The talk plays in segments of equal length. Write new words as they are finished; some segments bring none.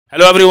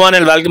Hello everyone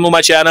and welcome to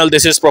my channel.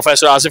 This is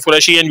Professor Asif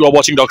Qureshi and you are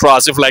watching Dr.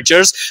 Asif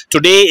Lectures.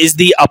 Today is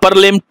the upper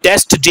limb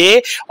test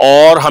day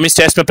और हम इस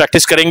test में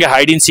practice करेंगे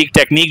hide and seek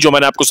technique जो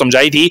मैंने आपको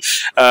समझाई थी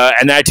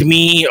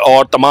एनाटमी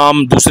और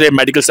तमाम दूसरे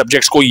मेडिकल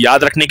सब्जेक्ट्स को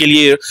याद रखने के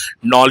लिए,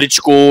 नॉलेज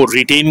को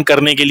रिटेन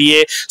करने के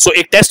लिए। सो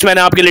एक टेस्ट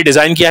मैंने आपके लिए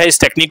डिजाइन किया है इस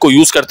टेक्निक को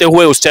यूज करते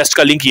हुए। उस टेस्ट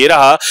का लिंक ये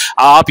रहा,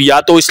 आप या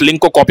तो इस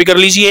लिंक को कॉपी कर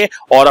लीजिए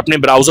और अपने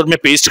ब्राउजर में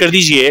पेस्ट कर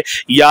दीजिए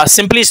या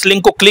सिंपली इस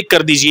लिंक को क्लिक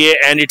कर दीजिए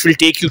and it will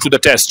take you to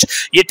the test.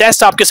 ये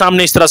टेस्ट आपके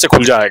सामने इस तरह से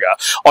खुल जाएगा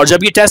और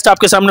जब ये टेस्ट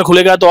आपके सामने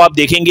खुलेगा तो आप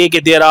देखेंगे कि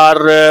देयर आर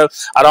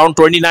अराउंड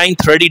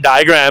 29-30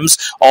 डायग्राम्स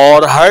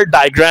और हर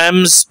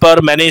डायग्राम्स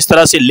पर मैंने इस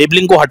तरह से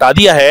लेबलिंग को हटा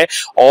दिया है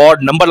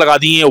और नंबर लगा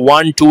दिए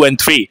 1, 2 and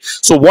 3।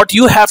 So what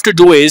you have to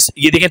do is,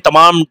 ये देखें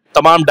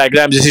तमाम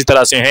डायग्राम्स इसी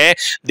तरह से हैं,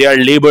 they are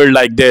labelled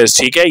like this.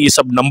 ठीक है, ये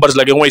सब नंबर्स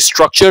लगे हुए हैं,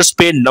 स्ट्रक्चर्स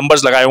पे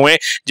नंबर्स लगाए हुए हैं।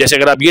 जैसे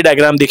अगर आप ये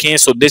डायग्राम देखें,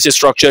 so this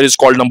structure is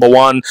called number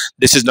 1,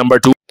 this is number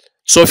 2।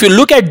 So if you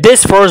look at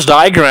this first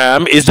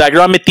diagram, इस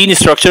डायग्राम में 3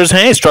 स्ट्रक्चर्स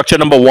हैं, स्ट्रक्चर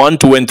नंबर 1,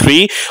 2 एंड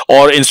 3।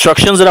 और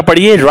इंस्ट्रक्शंस जरा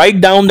पढ़िए, write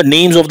down the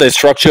names of the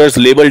structures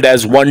labelled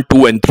as 1,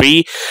 2 and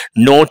 3।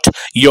 Not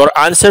your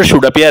answer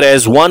should appear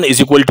as 1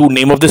 is equal to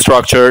name of the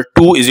structure,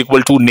 2 is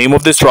equal to name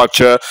of the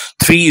structure,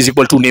 3 is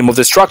equal to name of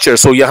the structure.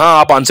 सो यहां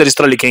आप answer इस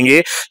तरह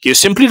लिखेंगे कि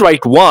simply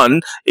write 1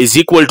 is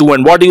equal to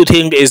and what do you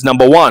think is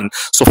number 1।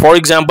 So for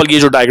example ये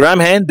जो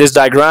diagram है, this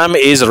diagram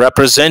is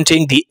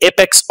representing the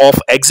apex of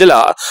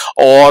axilla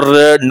और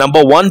नंबर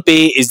 1 पे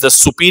is the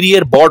superior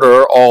border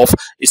of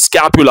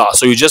scapula.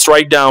 So you just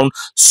write down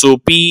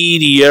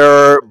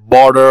superior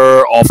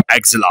border of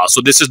axilla.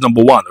 So this is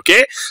number 1, okay?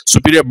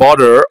 Superior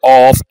border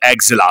of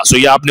axilla. So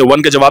ये आपने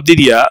 1 का जवाब दे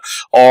दिया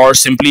और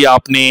simply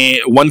आपने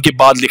 1 के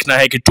बाद लिखना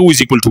है कि 2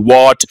 is equal to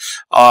what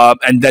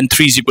and then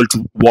 3 is equal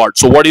to what.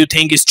 So what do you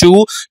think is 2?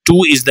 2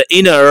 is the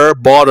inner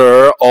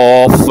border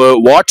of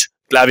what?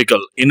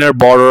 Clavicle, inner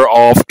border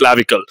of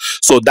clavicle.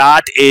 So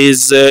that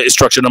is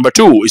structure number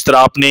 2. इस तरह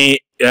आपने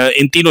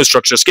इन तीनों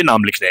structures के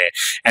नाम लिखने हैं।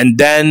 And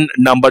then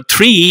number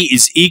 3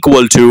 is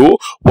equal to,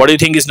 what do you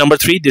think is number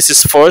 3? This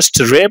is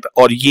first rib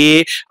और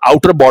ये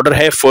आउटर बॉर्डर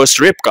है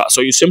फर्स्ट रिब का।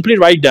 So you simply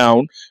write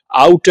down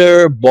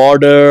outer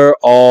border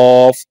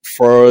of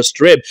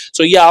first rib.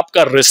 सो ये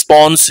आपका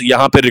रिस्पॉन्स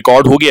यहां पे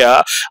record हो गया।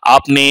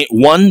 आपने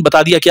 1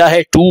 बता दिया क्या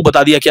है, 2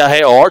 बता दिया क्या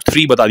है और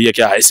 3 बता दिया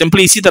क्या है।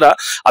 सिंपली इसी तरह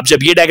अब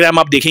जब ये डायग्राम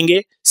आप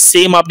देखेंगे,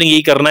 सेम आपने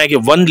यही करना है कि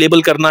 1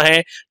 लेबल करना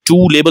है,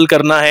 2 लेबल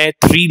करना है,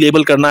 3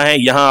 लेबल करना है।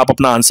 यहां आप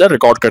अपना आंसर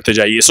रिकॉर्ड करते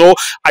जाइए। सो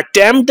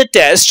अटेम्प्ट द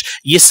टेस्ट,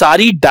 ये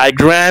सारी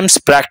डायग्राम्स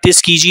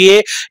प्रैक्टिस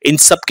कीजिए, इन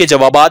सब के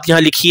जवाबात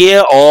यहां लिखिए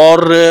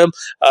और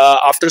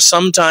आफ्टर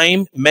सम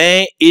टाइम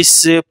मैं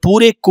इस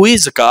पूरे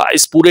क्विज का,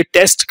 इस पूरे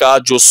टेस्ट का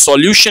जो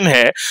सॉल्यूशन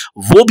है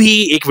वो भी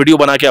एक वीडियो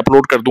बना के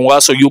अपलोड कर दूंगा।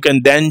 So you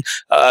can then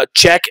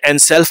check and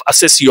self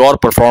assess your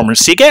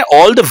performance. ठीक है,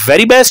 all the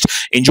very best,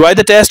 enjoy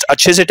the test,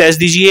 अच्छे से टेस्ट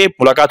दीजिए।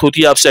 मुलाकात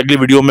होती है आपसे अगली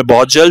वीडियो में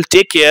बहुत जल्द।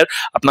 टेक केयर,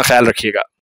 अपना ख्याल रखिएगा।